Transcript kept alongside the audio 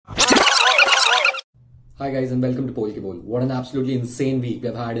Hi guys and welcome to Pol Ki Bol. What an absolutely insane week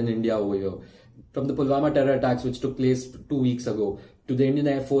we've had in India over here. From the Pulwama terror attacks which took place 2 weeks ago, to the Indian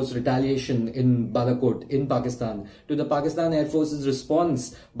Air Force retaliation in Balakot in Pakistan, to the Pakistan Air Force's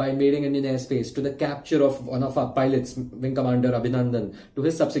response by invading Indian airspace, to the capture of one of our pilots, Wing Commander Abhinandan, to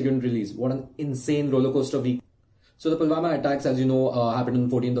his subsequent release. What an insane rollercoaster week. So the Pulwama attacks, as you know, happened on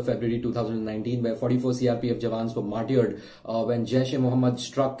 14th of February 2019, where 44 CRPF Jawans were martyred when Jaish-e-Mohammed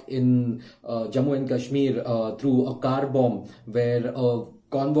struck in Jammu and Kashmir through a car bomb, where a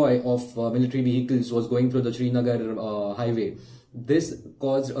convoy of military vehicles was going through the Srinagar highway. This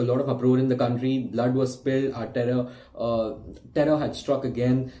caused a lot of uproar in the country. Blood was spilled. Our terror had struck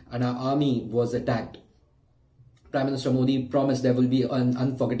again, and our army was attacked. Prime Minister Modi promised there will be an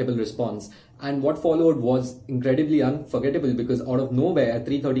unforgettable response. And what followed was incredibly unforgettable, because out of nowhere at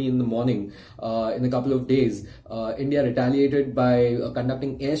 3:30 in the morning, in a couple of days, India retaliated by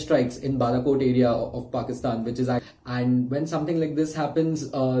conducting airstrikes in Balakot area of Pakistan, which is, and when something like this happens,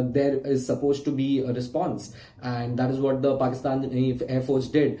 there is supposed to be a response. And that is what the Pakistani Air Force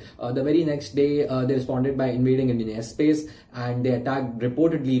did. The very next day, they responded by invading Indian airspace, and they attacked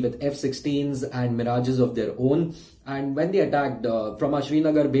reportedly with F-16s and Mirages of their own. And when they attacked from our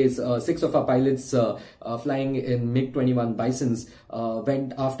Srinagar base, 6 of our pilots flying in MiG-21 Bisons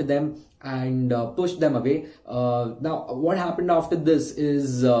went after them and pushed them away. Now, what happened after this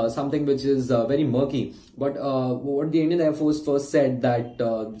is something which is very murky. But what the Indian Air Force first said, that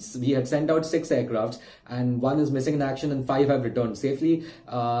we had sent out 6 aircrafts and 1 is missing in action and 5 have returned safely.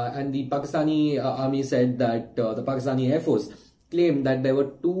 And the Pakistani army said that the Pakistani Air Force claimed that there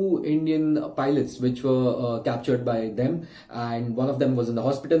were 2 Indian pilots which were captured by them, and one of them was in the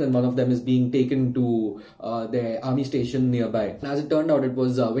hospital and one of them is being taken to their army station nearby. And as it turned out, it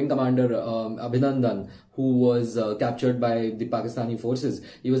was Wing Commander Abhinandan who was captured by the Pakistani forces.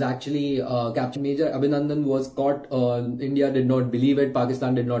 He was actually captured. Major Abhinandan was caught. India did not believe it.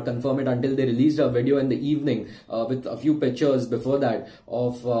 Pakistan did not confirm it until they released a video in the evening with a few pictures before that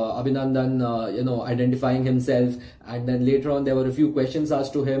of Abhinandan, identifying himself. And then later on, there were a few questions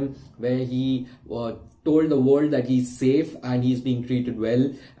asked to him where he told the world that he's safe and he's being treated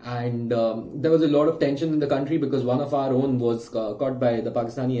well. And there was a lot of tension in the country because one of our own was caught by the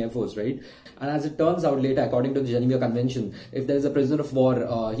Pakistani Air Force, right? And as it turns out later, according to the Geneva Convention, if there is a prisoner of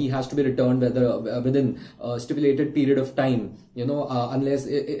war, he has to be returned within a stipulated period of time, unless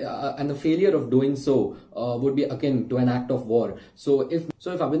and the failure of doing so would be akin to an act of war. So if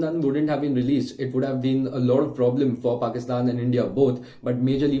Abhinandan wouldn't have been released, it would have been a lot of problem for Pakistan and India both, but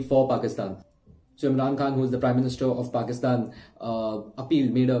majorly for Pakistan. So Imran Khan, who is the Prime Minister of Pakistan,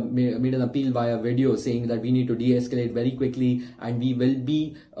 made an appeal via video saying that we need to de-escalate very quickly and we will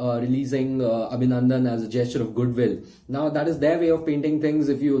be releasing Abhinandan as a gesture of goodwill. Now, that is their way of painting things.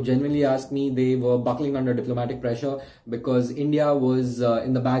 If you genuinely ask me, they were buckling under diplomatic pressure because India was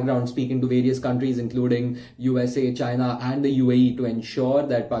in the background speaking to various countries, including USA, China and the UAE, to ensure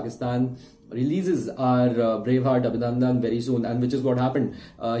that Pakistan releases our braveheart Abhinandan very soon, and which is what happened.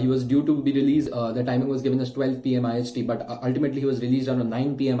 He was due to be released. The timing was given as 12 p.m. IST, but ultimately he was released around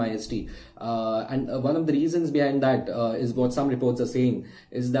 9 p.m. IST. And one of the reasons behind that is what some reports are saying,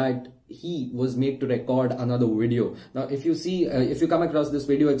 is that he was made to record another video. Now, if you see, if you come across this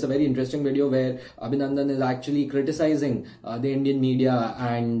video, it's a very interesting video where Abhinandan is actually criticizing the Indian media,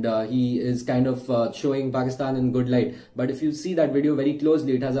 and he is kind of showing Pakistan in good light. But if you see that video very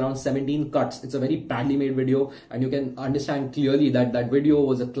closely, it has around 17 cuts. It's a very badly made video, and you can understand clearly that that video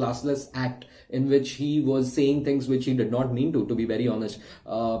was a classless act in which he was saying things which he did not mean to be very honest.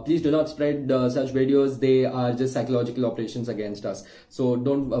 Please do not spread such videos. They are just psychological operations against us. So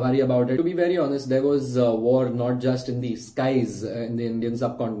don't worry about it. To be very honest, there was war not just in the skies in the Indian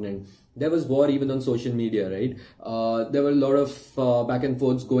subcontinent. There was war even on social media, right? There were a lot of back and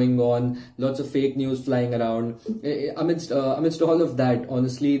forths going on, lots of fake news flying around. Amidst all of that,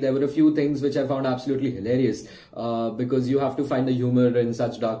 honestly, there were a few things which I found absolutely hilarious because you have to find the humor in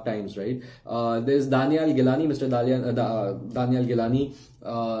such dark times, right? There's Daniel Gilani, Mr. Daniel Gilani.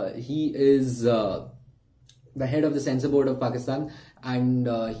 He is the head of the censor board of Pakistan, and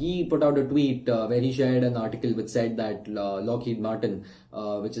he put out a tweet where he shared an article which said that Lockheed Martin,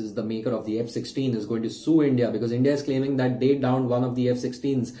 which is the maker of the F-16, is going to sue India because India is claiming that they downed one of the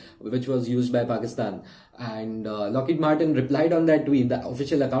F-16s which was used by Pakistan. And Lockheed Martin replied on that tweet, the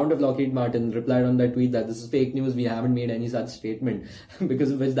official account of Lockheed Martin replied on that tweet that this is fake news, we haven't made any such statement, because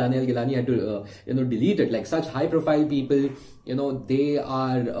of which Daniel Gilani had to delete it. Like, such high profile people, they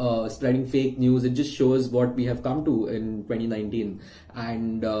are spreading fake news. It just shows what we have come to in 2019.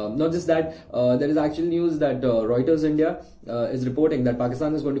 And not just that, there is actual news that Reuters India is reporting that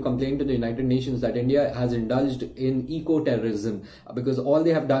Pakistan is going to complain to the United Nations that India has indulged in eco-terrorism because all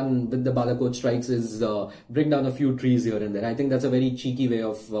they have done with the Balakot strikes is bring down a few trees here and there. I think that's a very cheeky way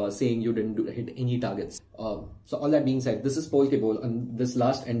of saying you didn't hit any targets. So all that being said, this is Pol Ke Bol on this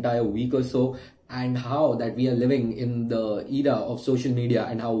last entire week or so, and how that we are living in the era of social media,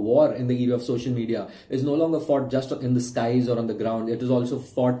 and how war in the era of social media is no longer fought just in the skies or on the ground. It is also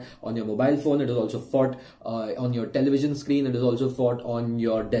fought on your mobile phone. It is also fought on your television screen. It is also fought on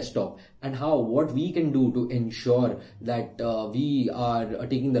your desktop. And how what we can do to ensure that we are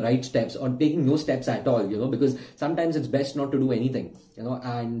taking the right steps or taking no steps at all, because sometimes it's best not to do anything,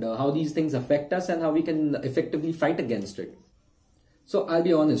 and how these things affect us and how we can effectively fight against it. So I'll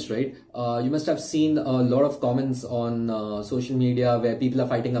be honest, right? You must have seen a lot of comments on social media where people are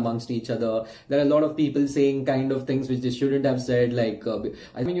fighting amongst each other. There are a lot of people saying kind of things which they shouldn't have said. Like,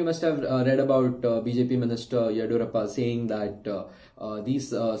 I mean, you must have read about BJP Minister Yediyurappa saying that these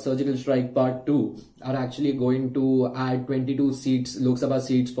surgical strike part 2 are actually going to add 22 seats, Lok Sabha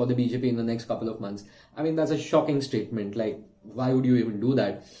seats for the BJP in the next couple of months. I mean, that's a shocking statement. Like, why would you even do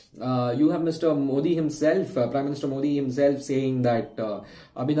that? You have Mr. Modi himself, Prime Minister Modi himself, saying that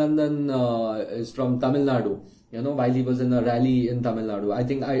Abhinandan is from Tamil Nadu, while he was in a rally in Tamil Nadu. I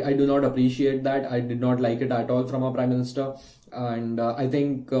think I do not appreciate that. I did not like it at all from our Prime Minister. And I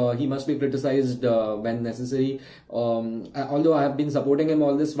think he must be criticized when necessary. Although I have been supporting him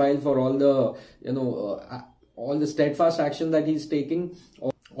all this while for all the, all the steadfast action that he's taking,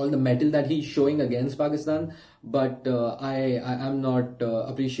 all the mettle that he's showing against Pakistan, but I am not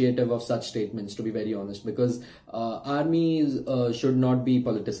appreciative of such statements, to be very honest, because armies should not be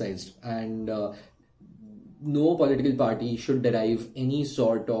politicized, and no political party should derive any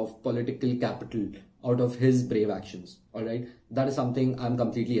sort of political capital out of his brave actions. All right, that is something I'm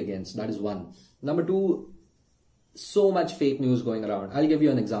completely against. That is one. Number two, so much fake news going around. I'll give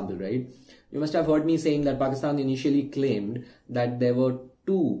you an example, right? You must have heard me saying that Pakistan initially claimed that there were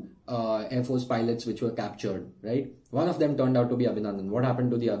 2 Air Force pilots which were captured, right? One of them turned out to be Abhinandan. What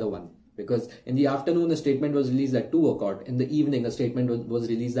happened to the other one? Because in the afternoon, a statement was released that 2 were caught. In the evening, a statement was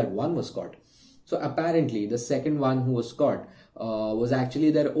released that 1 was caught. So apparently, the second one who was caught was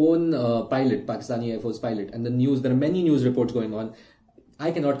actually their own pilot, Pakistani Air Force pilot. And there are many news reports going on.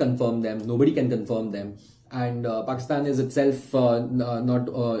 I cannot confirm them. Nobody can confirm them. And Pakistan is itself not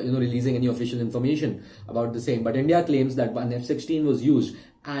releasing any official information about the same. But India claims that an F-16 was used,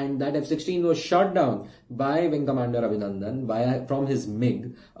 and that F-16 was shot down by Wing Commander Abhinandan from his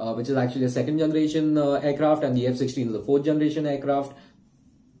MiG, which is actually a 2nd generation aircraft, and the F-16 is a 4th generation aircraft.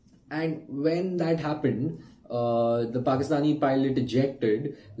 And when that happened, the Pakistani pilot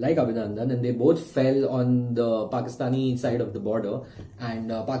ejected like Abhinandan, and they both fell on the Pakistani side of the border, and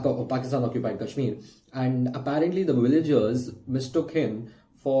Pakistan occupied Kashmir. And apparently the villagers mistook him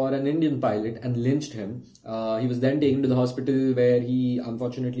for an Indian pilot and lynched him. He was then taken to the hospital where he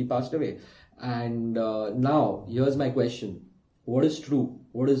unfortunately passed away. And now here's my question. What is true?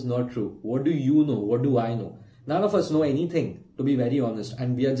 What is not true? What do you know? What do I know? None of us know anything, to be very honest,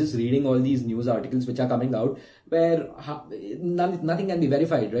 and we are just reading all these news articles which are coming out where nothing can be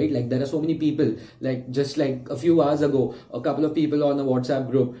verified, right? Like, there are so many people, like just like a few hours ago, a couple of people on a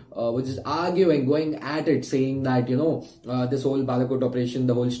WhatsApp group were just arguing, going at it, saying that, this whole Balakot operation,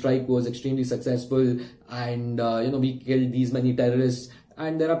 the whole strike was extremely successful, and, we killed these many terrorists.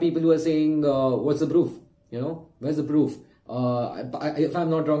 And there are people who are saying, what's the proof? Where's the proof? If I'm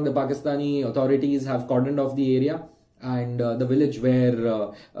not wrong, the Pakistani authorities have cordoned off the area, and the village where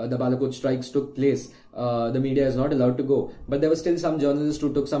the Balakot strikes took place, the media is not allowed to go. But there were still some journalists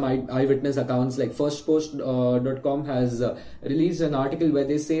who took some eyewitness accounts, like firstpost.com has released an article where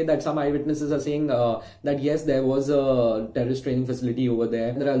they say that some eyewitnesses are saying that yes, there was a terrorist training facility over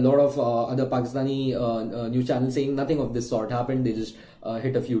there. There are a lot of other Pakistani news channels saying nothing of this sort happened. They just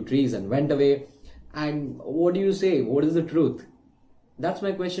hit a few trees and went away. And what do you say? What is the truth? That's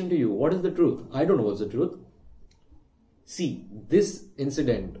my question to you. What is the truth? I don't know what's the truth. See, this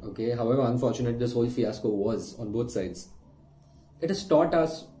incident, okay, however unfortunate this whole fiasco was on both sides, it has taught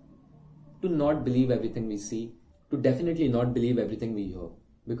us to not believe everything we see, to definitely not believe everything we hear,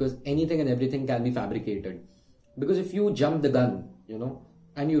 because anything and everything can be fabricated. Because if you jump the gun,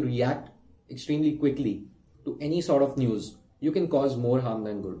 and you react extremely quickly to any sort of news, you can cause more harm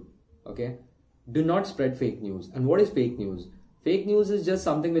than good, okay? Do not spread fake news. And what is fake news? Fake news is just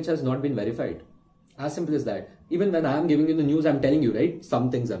something which has not been verified. As simple as that. Even when I am giving you the news, I'm telling you, right? Some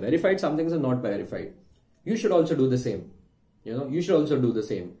things are verified, some things are not verified. You should also do the same. You should also do the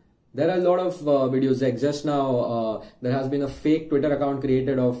same. There are a lot of videos, like just now, there has been a fake Twitter account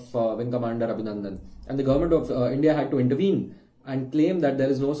created of Wing Commander Abhinandan, and the government of India had to intervene and claim that there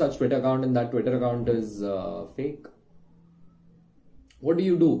is no such Twitter account and that Twitter account is fake. What do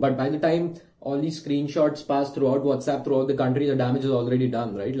you do? But by the time all these screenshots pass throughout WhatsApp, throughout the country, the damage is already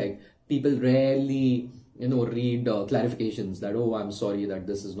done, right? Like, people rarely, read clarifications that, oh, I'm sorry that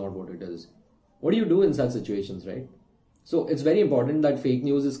this is not what it is. What do you do in such situations, right? So it's very important that fake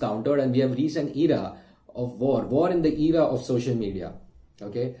news is countered, and we have reached an era of war in the era of social media.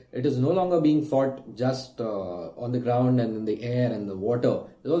 Okay, it is no longer being fought just on the ground and in the air and the water.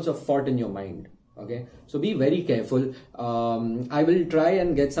 It's also fought in your mind. Okay, so be very careful. I will try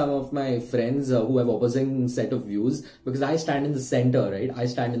and get some of my friends who have opposing set of views, because I stand in the center, right? I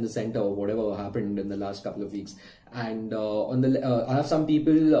stand in the center of whatever happened in the last couple of weeks. And I have some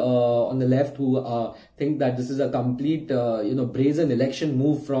people on the left who think that this is a complete, brazen election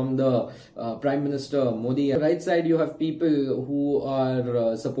move from the Prime Minister Modi. On the right side, you have people who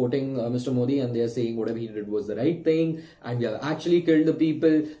are supporting Mr. Modi, and they are saying whatever he did was the right thing, and we have actually killed the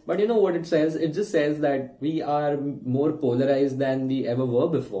people. But you know what it says? It just says that we are more polarized than we ever were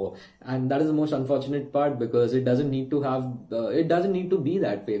before, and that is the most unfortunate part, because it doesn't need to have, it doesn't need to be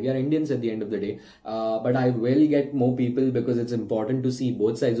that way. We are Indians at the end of the day, but I will get more people, because it's important to see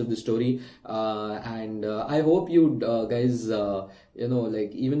both sides of the story, and I hope you guys,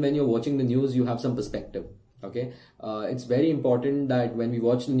 even when you're watching the news, you have some perspective. Okay, it's very important that when we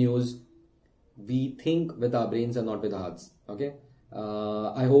watch the news, we think with our brains and not with our hearts. Okay,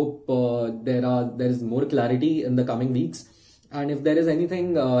 I hope there is more clarity in the coming weeks, and if there is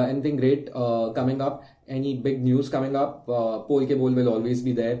anything great coming up, any big news coming up, Pol Ke Bol will always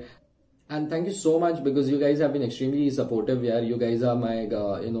be there. And thank you so much, because you guys have been extremely supportive. Yeah, you guys are my,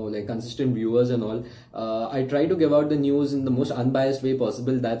 consistent viewers and all. I try to give out the news in the most unbiased way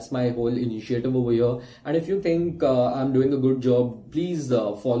possible. That's my whole initiative over here. And if you think I'm doing a good job, please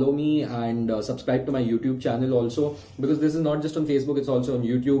follow me and subscribe to my YouTube channel also, because this is not just on Facebook, it's also on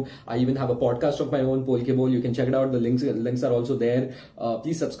YouTube. I even have a podcast of my own, Pol Ke Bol. You can check it out. The links are also there.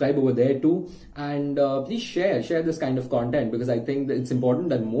 Please subscribe over there too. And please share this kind of content, because I think that it's important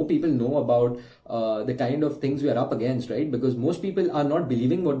that more people know about the kind of things we are up against, right? Because most people are not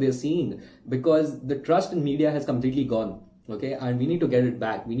believing what they're seeing, because the trust in media has completely gone. Okay, and we need to get it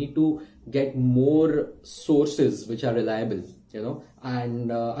back. We need to get more sources which are reliable,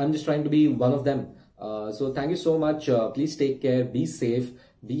 and I'm just trying to be one of them. So thank you so much. Please take care, be safe,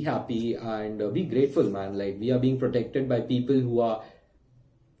 be happy, and be grateful, man. Like, we are being protected by people who are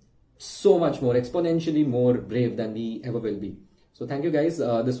so much more, exponentially more brave than we ever will be. So thank you guys.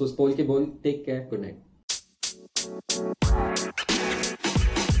 This was Pol Ke Bol. Take care. Good night.